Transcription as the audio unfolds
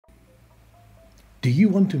Do you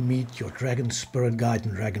want to meet your dragon spirit guide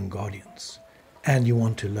and dragon guardians, and you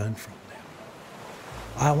want to learn from them?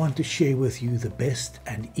 I want to share with you the best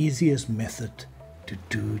and easiest method to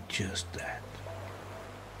do just that.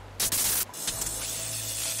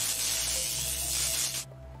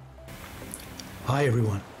 Hi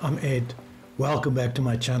everyone, I'm Ed. Welcome back to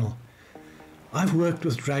my channel. I've worked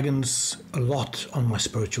with dragons a lot on my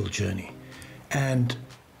spiritual journey, and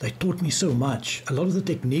they taught me so much. A lot of the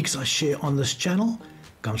techniques I share on this channel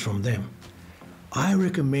comes from them. I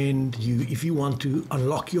recommend you, if you want to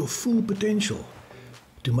unlock your full potential,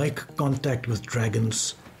 to make contact with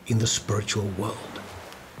dragons in the spiritual world.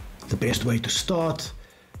 The best way to start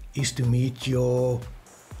is to meet your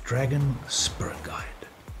dragon spirit guide.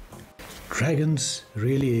 Dragons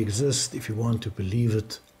really exist, if you want to believe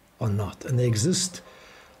it or not, and they exist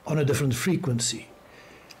on a different frequency.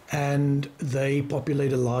 And they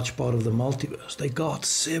populate a large part of the multiverse. They guard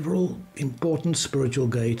several important spiritual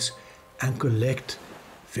gates and collect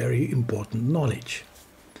very important knowledge.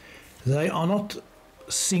 They are not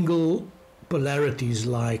single polarities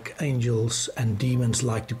like angels and demons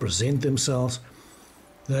like to present themselves.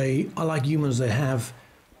 They are like humans. They have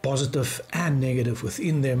positive and negative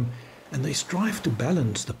within them, and they strive to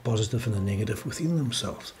balance the positive and the negative within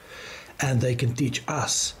themselves. And they can teach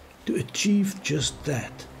us to achieve just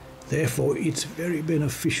that. Therefore, it's very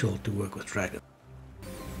beneficial to work with dragons.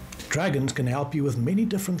 Dragons can help you with many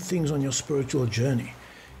different things on your spiritual journey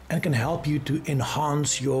and can help you to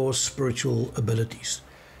enhance your spiritual abilities.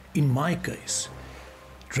 In my case,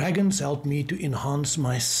 dragons helped me to enhance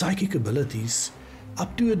my psychic abilities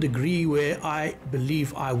up to a degree where I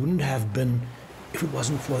believe I wouldn't have been if it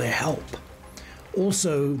wasn't for their help.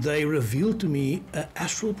 Also, they revealed to me an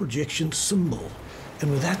astral projection symbol, and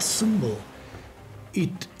with that symbol,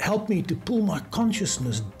 it helped me to pull my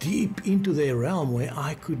consciousness deep into their realm where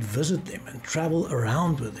I could visit them and travel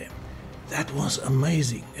around with them. That was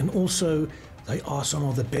amazing. And also, they are some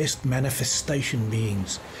of the best manifestation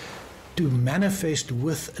beings. To manifest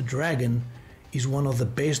with a dragon is one of the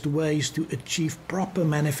best ways to achieve proper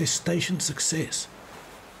manifestation success.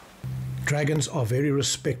 Dragons are very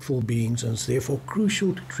respectful beings, and it's therefore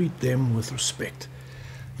crucial to treat them with respect.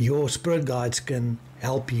 Your spirit guides can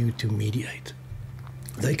help you to mediate.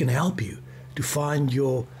 They can help you to find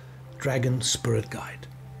your dragon spirit guide.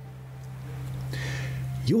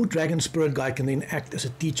 Your dragon spirit guide can then act as a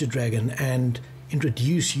teacher dragon and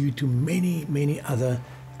introduce you to many other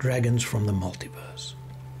dragons from the multiverse.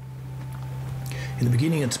 In the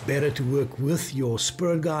beginning, it's better to work with your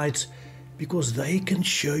spirit guides because they can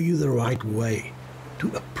show you the right way to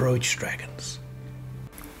approach dragons.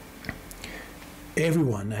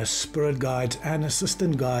 Everyone has spirit guides and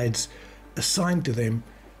assistant guides assigned to them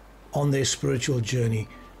on their spiritual journey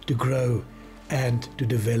to grow and to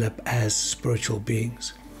develop as spiritual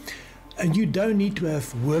beings. And you don't need to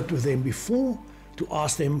have worked with them before to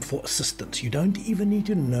ask them for assistance. You don't even need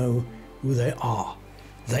to know who they are.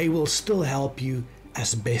 They will still help you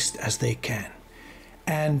as best as they can.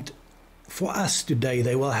 And for us today,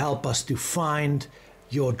 they will help us to find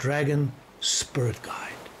your dragon spirit guide.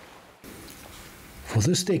 For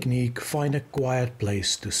this technique, find a quiet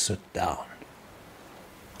place to sit down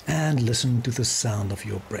and listen to the sound of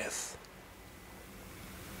your breath.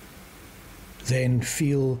 Then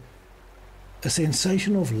feel a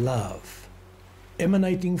sensation of love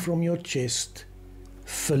emanating from your chest,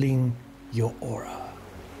 filling your aura,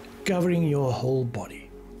 covering your whole body.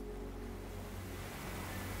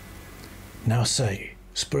 Now say,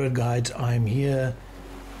 Spirit Guides, I am here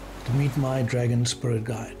to meet my dragon spirit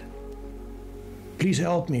guide. Please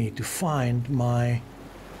help me to find my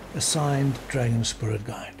assigned dragon spirit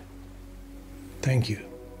guide. Thank you.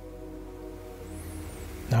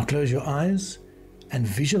 Now close your eyes and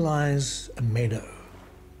visualize a meadow.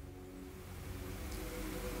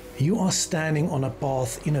 You are standing on a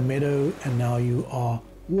path in a meadow, and now you are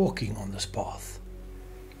walking on this path.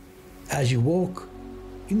 As you walk,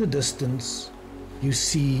 in the distance, you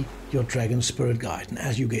see your dragon spirit guide, and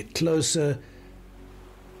as you get closer,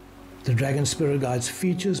 the dragon spirit guide's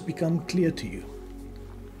features become clear to you.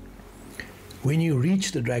 When you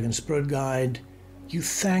reach the dragon spirit guide, you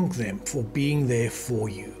thank them for being there for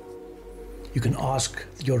you. You can ask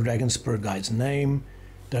your dragon spirit guide's name.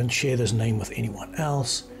 Don't share this name with anyone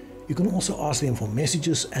else. You can also ask them for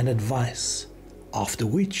messages and advice, after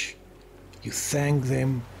which you thank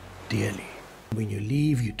them dearly. When you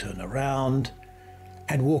leave, you turn around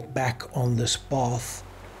and walk back on this path.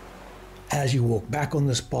 As you walk back on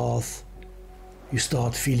this path, you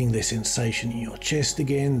start feeling the sensation in your chest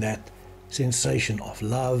again, that sensation of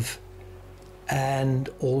love, and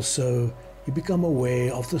also you become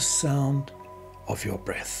aware of the sound of your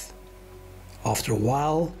breath. After a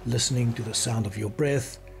while, listening to the sound of your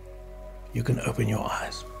breath, you can open your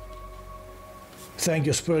eyes. Thank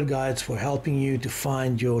your spirit guides for helping you to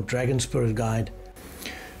find your dragon spirit guide.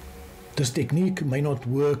 This technique may not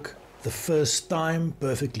work the first time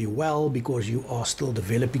perfectly well because you are still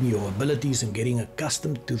developing your abilities and getting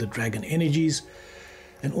accustomed to the dragon energies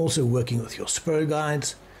and also working with your spirit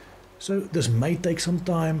guides. So this may take some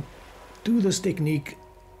time. Do this technique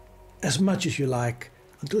as much as you like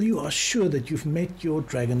until you are sure that you've met your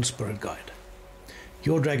dragon spirit guide.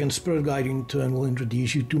 Your dragon spirit guide in turn will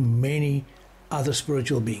introduce you to many other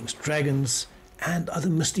spiritual beings, dragons and other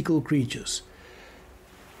mystical creatures.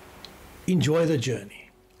 Enjoy the journey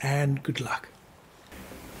and good luck.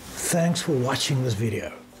 Thanks for watching this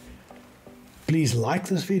video. Please like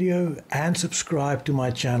this video and subscribe to my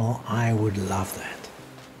channel. I would love that.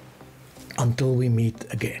 Until we meet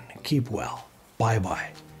again, keep well. Bye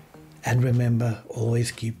bye. And remember,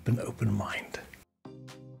 always keep an open mind.